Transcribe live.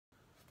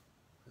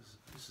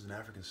This is an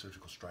African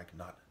surgical strike,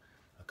 not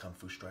a kung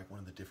fu strike. One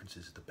of the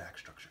differences is the back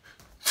structure.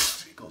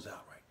 It goes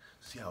out, right?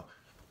 See how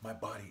my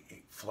body,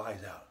 it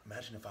flies out.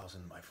 Imagine if I was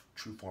in my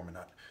true form and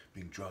not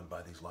being drugged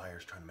by these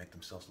liars trying to make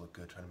themselves look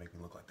good, trying to make me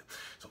look like them.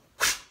 So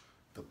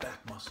the back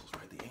muscles,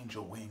 right? The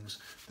angel wings,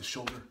 the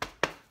shoulder,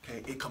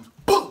 okay? It comes,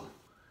 boom!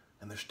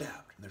 And they're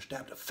stabbed. And they're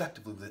stabbed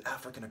effectively with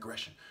African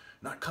aggression,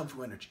 not kung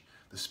fu energy.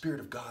 The spirit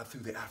of God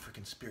through the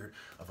African spirit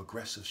of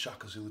aggressive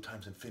Shaka Zulu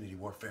times infinity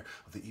warfare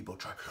of the Igbo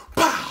tribe.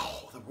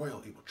 Pow! The royal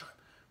Igbo tribe.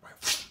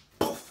 Right?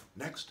 Poof!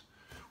 Next.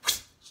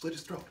 Slit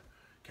his throat.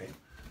 Okay?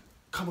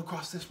 Come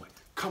across this way.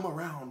 Come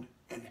around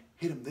and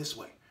hit him this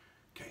way.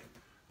 Okay?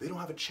 They don't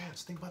have a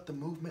chance. Think about the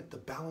movement, the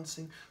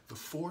balancing, the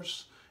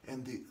force,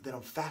 and that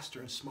I'm faster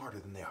and smarter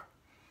than they are.